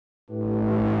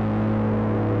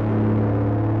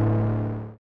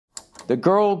The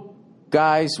girl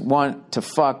guys want to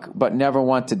fuck but never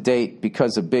want to date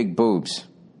because of big boobs.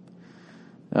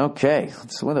 Okay,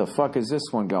 so where the fuck is this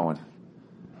one going?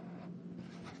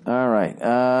 All right.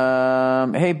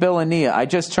 Hey, Bill and Nia, I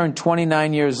just turned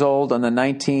 29 years old on the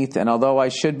 19th, and although I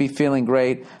should be feeling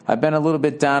great, I've been a little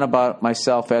bit down about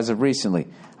myself as of recently.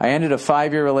 I ended a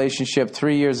 5-year relationship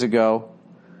 3 years ago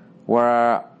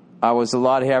where I was a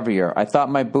lot heavier. I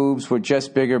thought my boobs were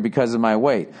just bigger because of my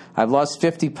weight. I've lost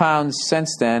 50 pounds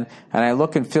since then, and I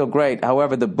look and feel great.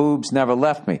 However, the boobs never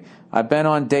left me. I've been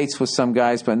on dates with some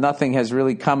guys, but nothing has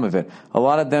really come of it. A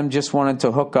lot of them just wanted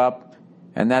to hook up,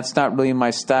 and that's not really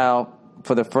my style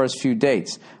for the first few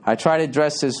dates. I try to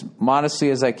dress as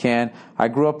modestly as I can. I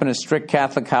grew up in a strict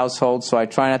Catholic household, so I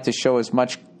try not to show as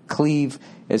much cleave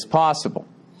as possible.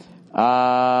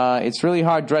 It's really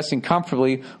hard dressing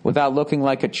comfortably without looking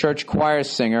like a church choir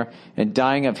singer and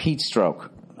dying of heat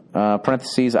stroke.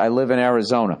 Parentheses, I live in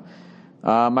Arizona.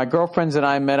 My girlfriends and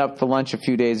I met up for lunch a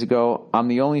few days ago. I'm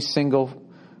the only single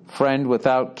friend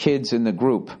without kids in the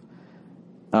group.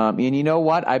 And you know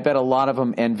what? I bet a lot of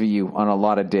them envy you on a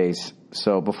lot of days.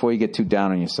 So before you get too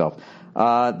down on yourself.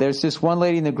 There's this one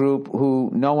lady in the group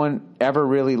who no one ever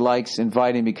really likes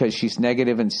inviting because she's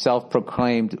negative and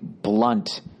self-proclaimed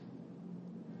blunt.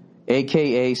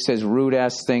 AKA says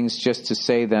rude-ass things just to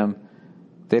say them.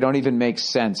 They don't even make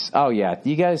sense. Oh, yeah.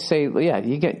 You guys say, yeah,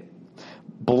 you get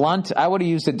blunt. I would have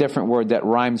used a different word that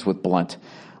rhymes with blunt.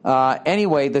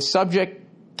 Anyway, the subject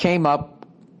came up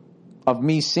of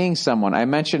me seeing someone. I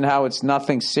mentioned how it's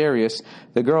nothing serious.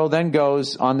 The girl then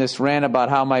goes on this rant about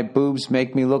how my boobs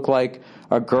make me look like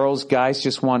a girl's guys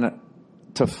just want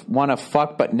to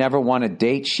fuck but never want to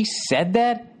date. She said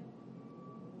that?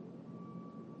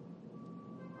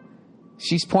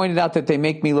 She's pointed out that they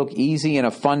make me look easy and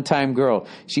a fun-time girl.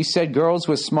 She said girls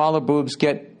with smaller boobs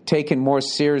get taken more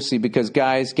seriously because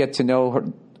guys get to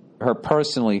know her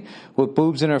personally. With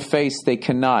boobs in her face, they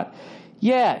cannot.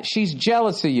 Yeah, she's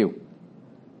jealous of you.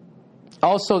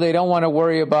 Also, they don't want to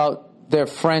worry about their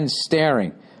friends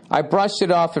staring. I brushed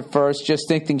it off at first, just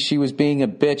thinking she was being a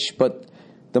bitch, but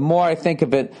the more I think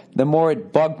of it, the more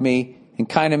it bugged me and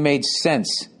kind of made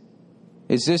sense.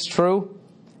 Is this true?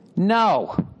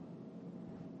 No.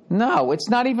 No, it's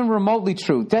not even remotely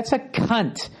true. That's a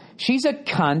cunt. She's a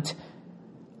cunt.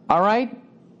 All right?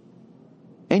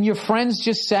 And your friends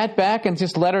just sat back and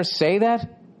just let her say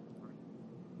that?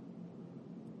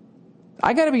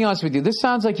 I got to be honest with you. This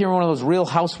sounds like you're one of those Real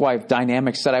Housewife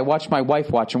dynamics that I watch my wife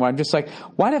watching, where I'm just like,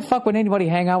 why the fuck would anybody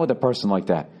hang out with a person like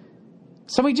that?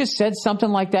 Somebody just said something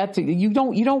like that to you. You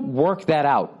don't work that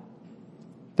out.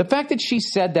 The fact that she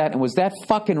said that and was that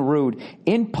fucking rude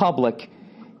in public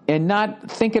and not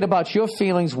thinking about your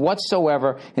feelings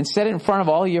whatsoever and said it in front of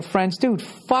all of your friends, dude,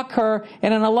 fuck her.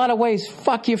 And in a lot of ways,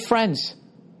 fuck your friends.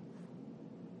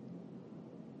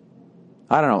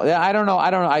 I don't know.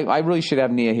 I really should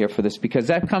have Nia here for this because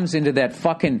that comes into that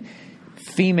fucking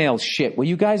female shit where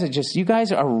you guys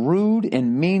are rude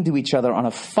and mean to each other on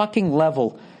a fucking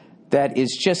level that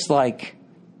is just like,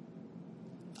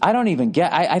 I don't even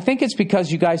get. I think it's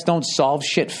because you guys don't solve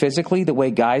shit physically the way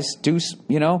guys do,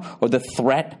 or the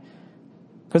threat.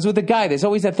 Because with the guy, there's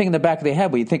always that thing in the back of their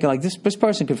head where you're thinking like, this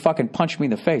person could fucking punch me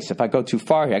in the face if I go too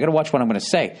far here. I got to watch what I'm going to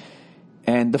say.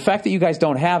 And the fact that you guys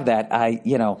don't have that, I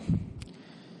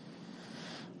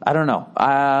don't know.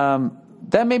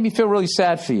 That made me feel really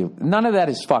sad for you. None of that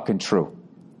is fucking true.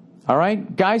 All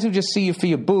right? Guys who just see you for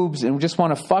your boobs and just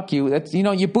want to fuck you,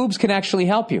 your boobs can actually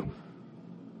help you.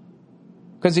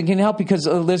 Because it can help you because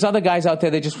there's other guys out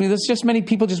there there's just many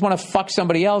people just want to fuck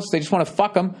somebody else. They just want to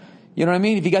fuck them. You know what I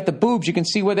mean? If you got the boobs, you can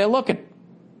see where they're looking.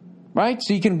 Right?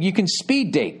 So you can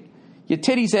speed date. Your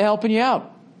titties are helping you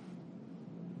out.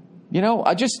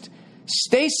 Just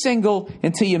stay single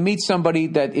until you meet somebody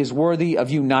that is worthy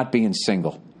of you not being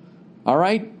single. All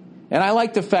right? And I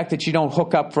like the fact that you don't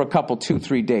hook up for a couple,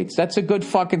 2-3 dates. That's a good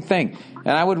fucking thing.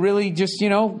 And I would really just,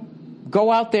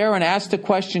 go out there and ask the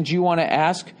questions you want to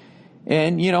ask.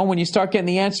 And, when you start getting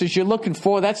the answers you're looking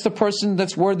for, that's the person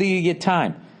that's worthy of your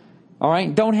time. All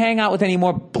right? Don't hang out with any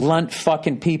more blunt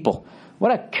fucking people.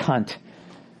 What a cunt.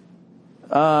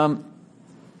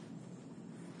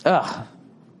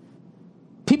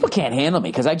 People can't handle me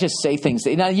because I just say things.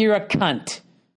 Now, you're a cunt.